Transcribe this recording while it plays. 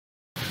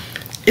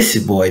It's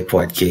your boy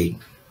Port K,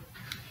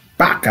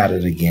 back at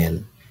it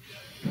again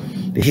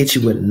to hit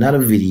you with another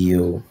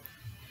video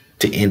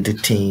to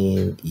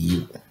entertain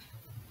you.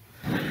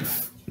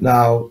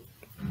 Now,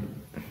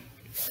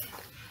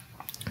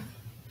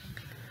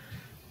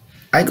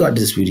 I got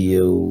this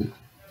video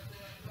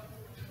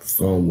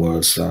from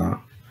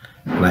WorldStar,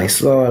 and I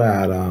saw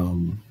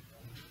that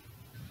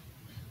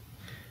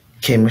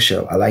K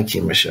Michelle. I like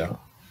K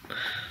Michelle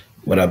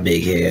with a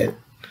big head,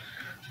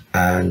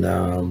 and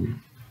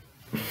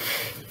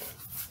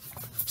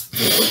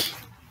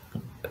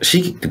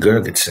the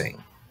girl could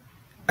sing,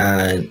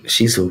 and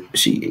she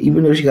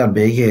even though she got a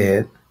big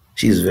head,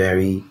 she's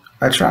very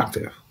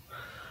attractive.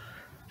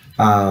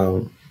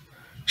 Um,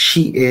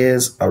 she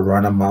is a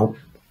runabout.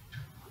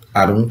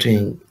 I don't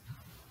think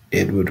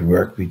it would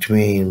work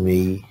between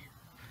me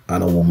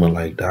and a woman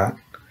like that.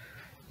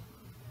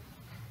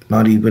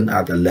 Not even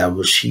at the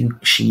level she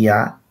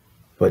at,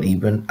 but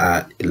even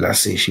at,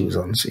 let's say she was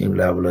on the same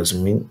level as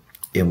me,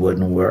 it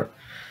wouldn't work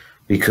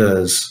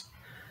because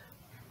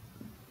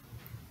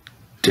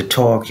the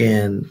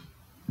talking,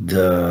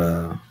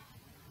 the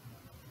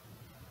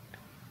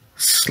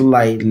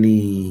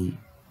slightly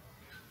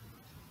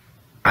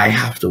I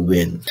have to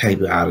win type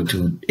of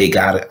attitude. It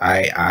got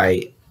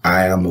I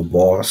am a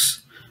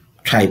boss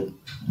type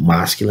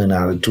masculine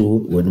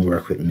attitude wouldn't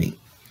work with me.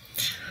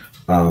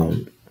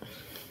 Um,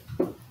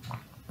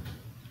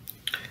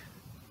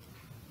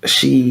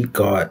 she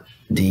got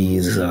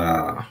these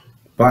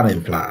butt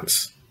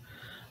implants,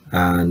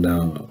 and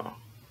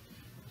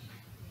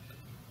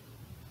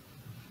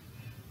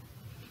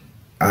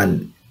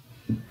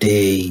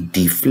they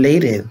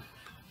deflated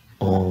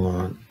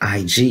on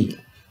IG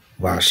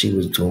while she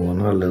was doing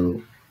her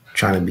little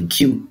trying to be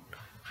cute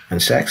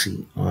and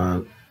sexy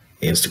on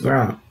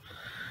Instagram.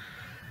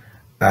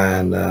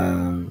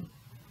 And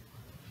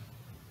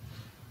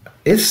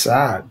it's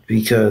sad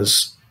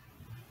because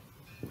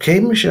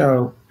K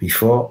Michelle,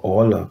 before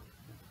all the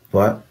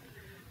butt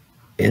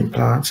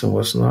implants and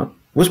what's not,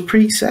 was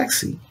pretty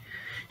sexy.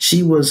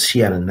 She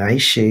had a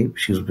nice shape,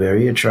 she was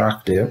very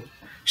attractive,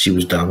 she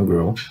was dumb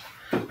girl,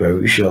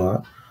 very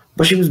short,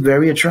 but she was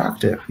very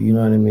attractive, you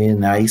know what I mean?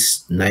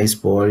 Nice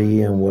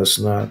body and what's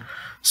not.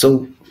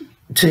 So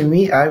to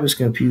me, I was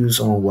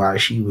confused on why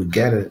she would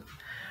get it.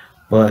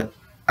 But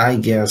I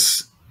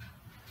guess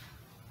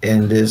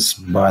in this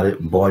body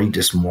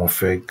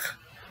dysmorphic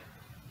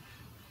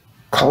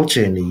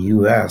culture in the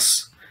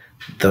US,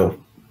 the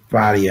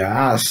fattier your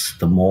ass,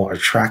 the more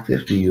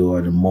attractive you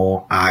are, the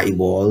more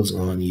eyeballs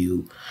on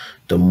you,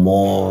 the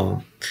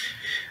more.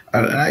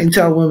 I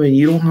tell women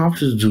you don't have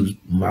to do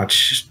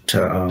much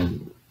to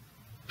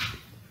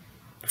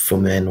for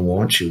men to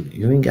want you.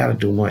 You ain't gotta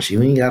do much.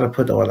 You ain't gotta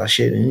put all that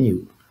shit in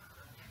you.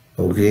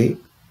 Okay?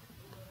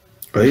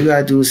 All you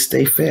gotta do is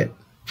stay fit.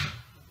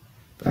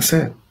 That's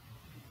it.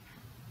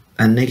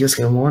 And niggas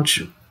can want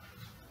you.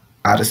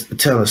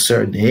 Tell a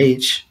certain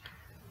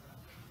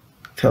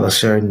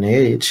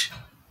age,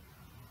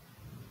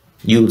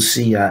 you'll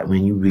see that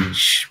when you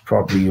reach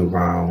probably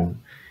around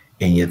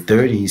in your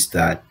 30s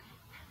that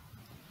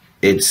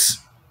it's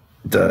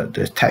the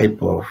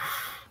type of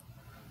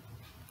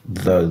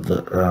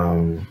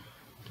the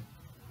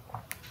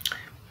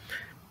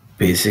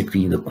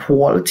basically the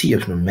quality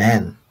of the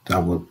man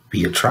that will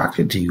be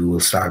attracted to you will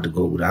start to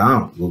go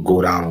down. Will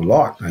go down a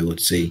lot, I would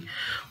say.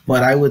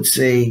 But I would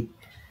say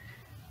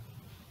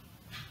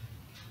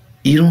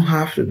you don't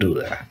have to do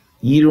that.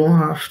 You don't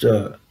have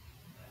to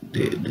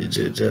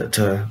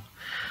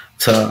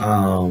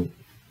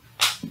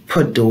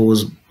put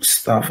those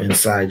stuff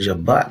inside your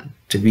butt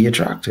to be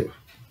attractive.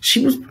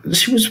 She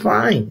was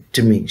fine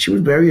to me. She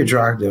was very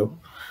attractive.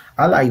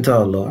 I liked her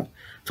a lot.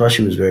 Thought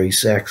she was very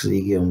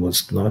sexy and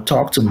was not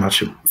talk too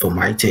much for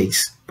my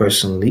taste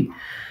personally.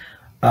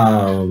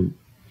 But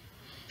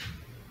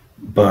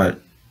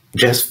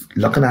just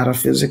looking at her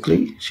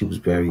physically, she was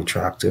very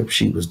attractive.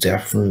 She was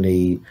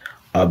definitely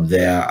up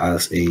there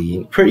as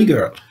a pretty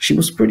girl. She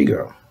was a pretty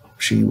girl.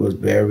 She was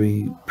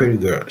very pretty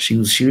girl. She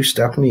was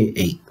definitely an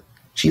 8.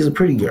 She's a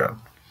pretty girl.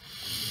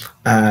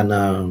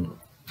 And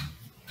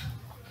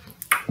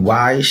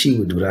why she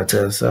would do that to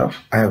herself,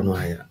 I have no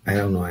idea. I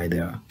have no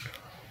idea.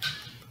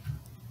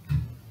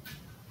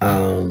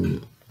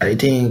 I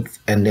think,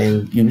 and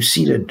then you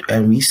see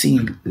and we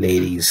see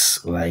ladies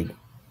like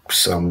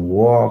some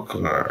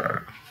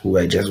Walker, who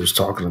I just was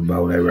talking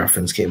about. I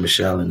referenced K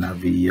Michelle in that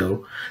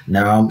video.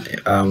 Now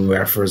I'm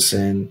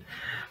referencing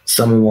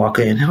Summer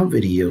Walker in her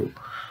video,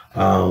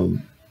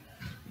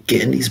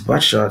 getting these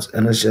butt shots,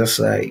 and it's just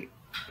like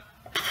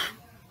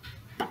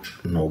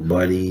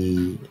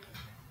nobody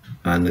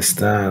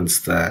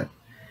understands that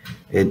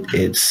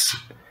it's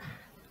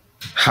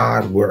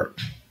hard work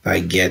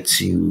that gets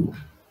you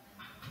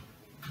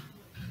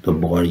the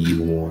body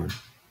you want,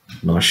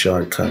 not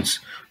shortcuts.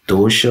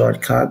 Those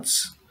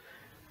shortcuts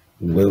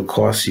will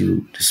cost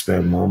you to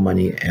spend more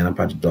money, end up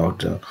at the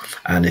doctor,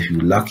 and if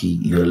you're lucky,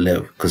 you'll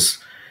live. Because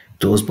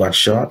those butt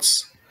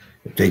shots,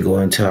 if they go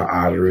into an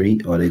artery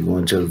or they go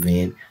into a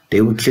vein, they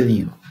will kill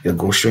you. It'll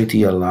go straight to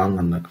your lung,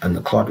 and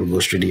the clot will go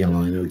straight to your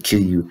lung, and it'll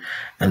kill you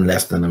in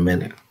less than a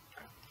minute.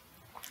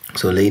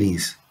 So,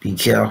 ladies, be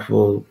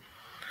careful.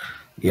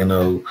 You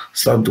know,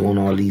 stop doing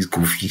all these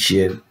goofy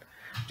shit.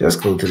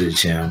 Just go to the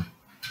gym.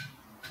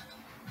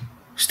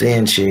 Stay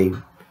in shape.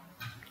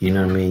 You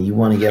know what I mean? You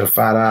want to get a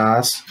fat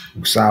ass?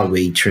 Start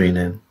weight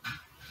training.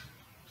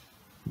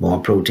 More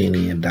protein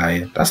in your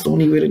diet. That's the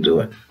only way to do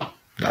it.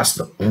 That's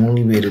the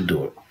only way to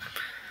do it.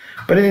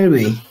 But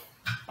anyway,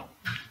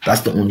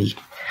 that's the only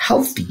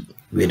healthy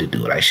way to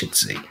do it, I should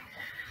say.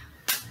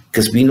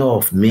 Because we know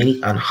of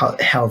many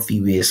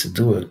unhealthy ways to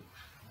do it.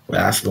 But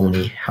that's the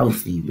only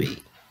healthy way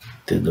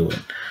to do it.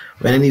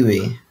 But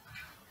anyway,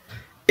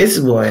 it's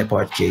your boy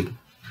Pot Cake.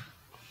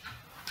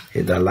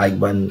 Hit that like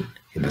button,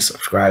 hit the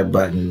subscribe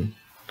button,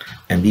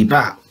 and be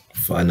back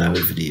for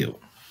another video.